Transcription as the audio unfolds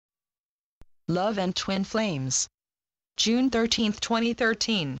Love and Twin Flames. June 13,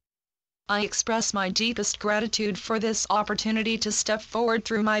 2013. I express my deepest gratitude for this opportunity to step forward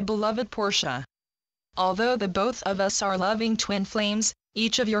through my beloved Portia. Although the both of us are loving twin flames,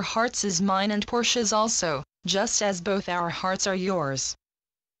 each of your hearts is mine and Portia's also, just as both our hearts are yours.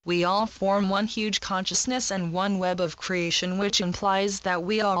 We all form one huge consciousness and one web of creation, which implies that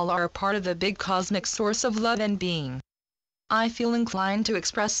we all are a part of the big cosmic source of love and being. I feel inclined to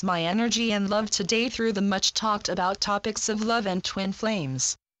express my energy and love today through the much talked about topics of love and twin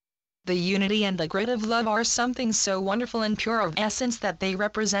flames. The unity and the grid of love are something so wonderful and pure of essence that they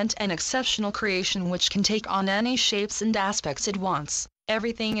represent an exceptional creation which can take on any shapes and aspects it wants.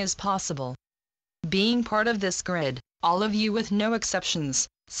 Everything is possible. Being part of this grid, all of you with no exceptions,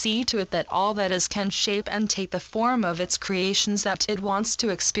 see to it that all that is can shape and take the form of its creations that it wants to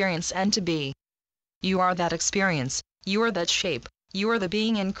experience and to be. You are that experience, you are that shape, you are the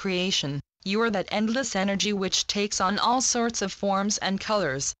being in creation, you are that endless energy which takes on all sorts of forms and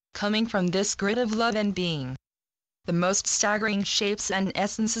colors, coming from this grid of love and being. The most staggering shapes and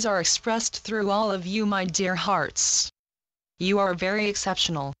essences are expressed through all of you, my dear hearts. You are very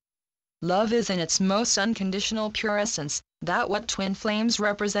exceptional. Love is in its most unconditional pure essence, that what twin flames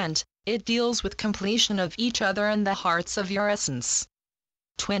represent. It deals with completion of each other in the hearts of your essence.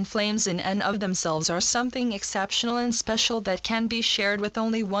 Twin flames in and of themselves are something exceptional and special that can be shared with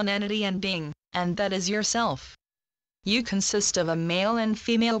only one entity and being, and that is yourself. You consist of a male and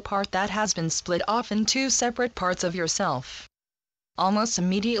female part that has been split off in two separate parts of yourself. Almost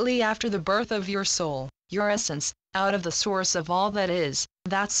immediately after the birth of your soul, your essence, out of the source of all that is,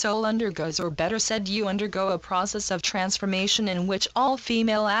 that soul undergoes, or better said, you undergo a process of transformation in which all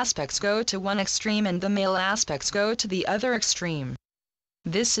female aspects go to one extreme and the male aspects go to the other extreme.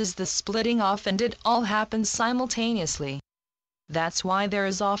 This is the splitting off, and it all happens simultaneously. That's why there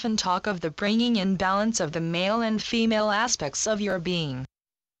is often talk of the bringing in balance of the male and female aspects of your being.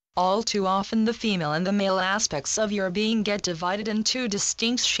 All too often the female and the male aspects of your being get divided in two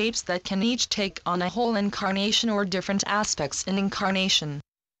distinct shapes that can each take on a whole incarnation or different aspects in incarnation.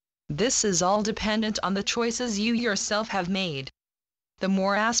 This is all dependent on the choices you yourself have made. The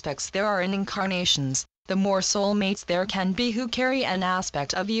more aspects there are in incarnations, the more soulmates there can be who carry an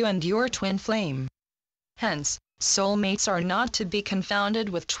aspect of you and your twin flame. Hence, soulmates are not to be confounded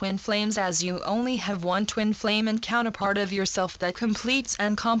with twin flames, as you only have one twin flame and counterpart of yourself that completes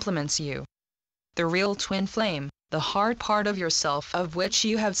and complements you. The real twin flame, the heart part of yourself of which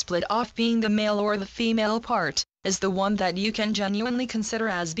you have split off being the male or the female part, is the one that you can genuinely consider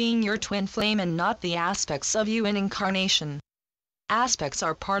as being your twin flame and not the aspects of you in incarnation. Aspects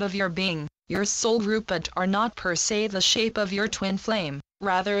are part of your being, your soul group, but are not per se the shape of your twin flame,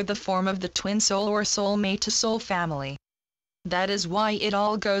 rather the form of the twin soul or soulmate to soul family. That is why it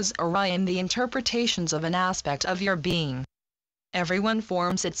all goes awry in the interpretations of an aspect of your being. Everyone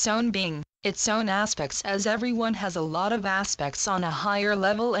forms its own being, its own aspects, as everyone has a lot of aspects on a higher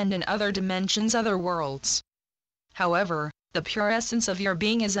level and in other dimensions, other worlds. However, the pure essence of your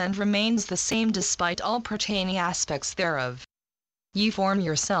being is and remains the same despite all pertaining aspects thereof. You form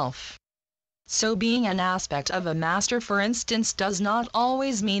yourself. So being an aspect of a master, for instance, does not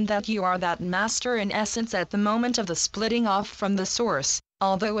always mean that you are that master in essence at the moment of the splitting off from the source,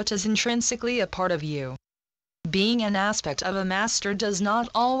 although it is intrinsically a part of you. Being an aspect of a master does not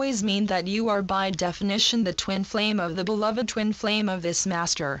always mean that you are by definition the twin flame of the beloved twin flame of this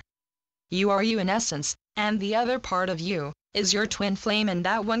master. You are you in essence, and the other part of you is your twin flame, and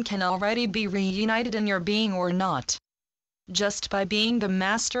that one can already be reunited in your being or not. Just by being the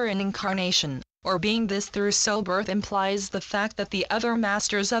master in incarnation, or being this through soul birth, implies the fact that the other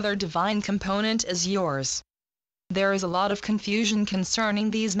master's other divine component is yours. There is a lot of confusion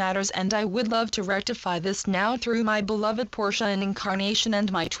concerning these matters, and I would love to rectify this now through my beloved Portia in incarnation and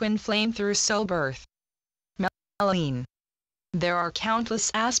my twin flame through soul birth. Meline. There are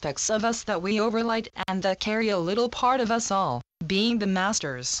countless aspects of us that we overlight and that carry a little part of us all, being the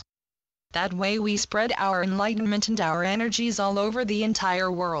masters. That way we spread our enlightenment and our energies all over the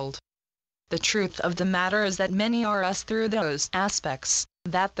entire world. The truth of the matter is that many are us through those aspects,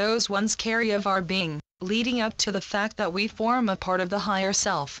 that those ones carry of our being, leading up to the fact that we form a part of the higher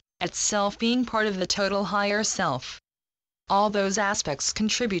self, itself being part of the total higher self. All those aspects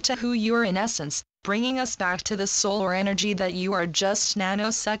contribute to who you are in essence, bringing us back to the soul or energy that you are just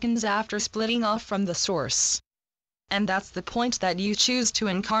nanoseconds after splitting off from the source. And that's the point, that you choose to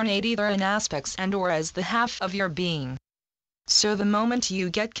incarnate either in aspects and or as the half of your being. So the moment you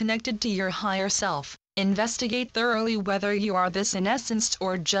get connected to your higher self, investigate thoroughly whether you are this in essence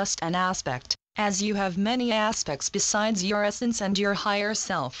or just an aspect, as you have many aspects besides your essence and your higher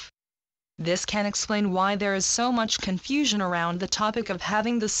self. This can explain why there is so much confusion around the topic of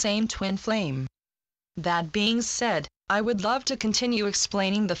having the same twin flame. That being said, I would love to continue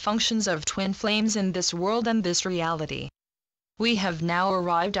explaining the functions of twin flames in this world and this reality. We have now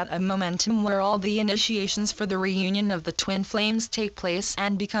arrived at a momentum where all the initiations for the reunion of the twin flames take place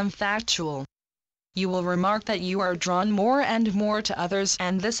and become factual. You will remark that you are drawn more and more to others,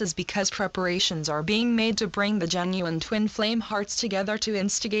 and this is because preparations are being made to bring the genuine twin flame hearts together to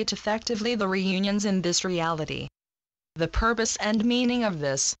instigate effectively the reunions in this reality. The purpose and meaning of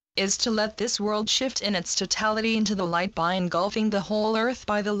this is to let this world shift in its totality into the light by engulfing the whole earth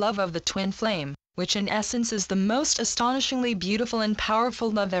by the love of the twin flame, which in essence is the most astonishingly beautiful and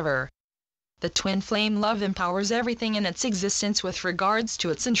powerful love ever. The twin flame love empowers everything in its existence with regards to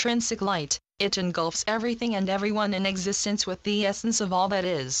its intrinsic light. It engulfs everything and everyone in existence with the essence of all that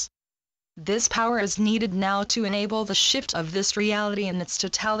is. This power is needed now to enable the shift of this reality in its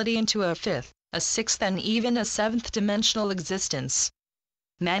totality into a fifth, a sixth and even a seventh dimensional existence.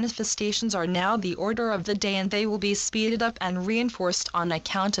 Manifestations are now the order of the day, and they will be speeded up and reinforced on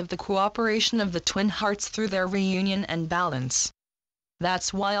account of the cooperation of the twin hearts through their reunion and balance.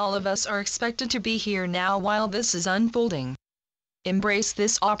 That's why all of us are expected to be here now while this is unfolding. Embrace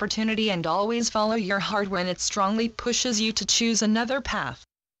this opportunity and always follow your heart when it strongly pushes you to choose another path.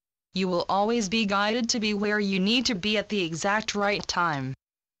 You will always be guided to be where you need to be at the exact right time.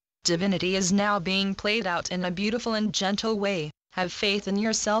 Divinity is now being played out in a beautiful and gentle way. Have faith in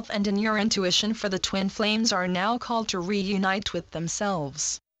yourself and in your intuition, for the twin flames are now called to reunite with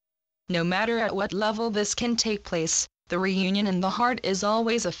themselves. No matter at what level this can take place, the reunion in the heart is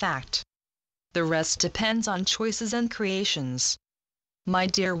always a fact. The rest depends on choices and creations. My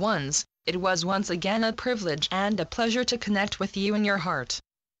dear ones, it was once again a privilege and a pleasure to connect with you in your heart.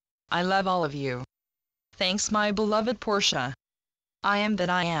 I love all of you. Thanks, my beloved Portia. I am that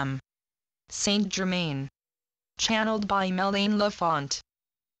I am. Saint Germain. Channeled by Melanie Lafont.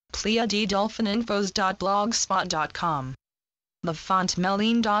 PleiadeDolphininfos.blogspot.com.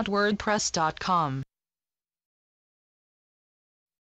 LafontMeline.wordpress.com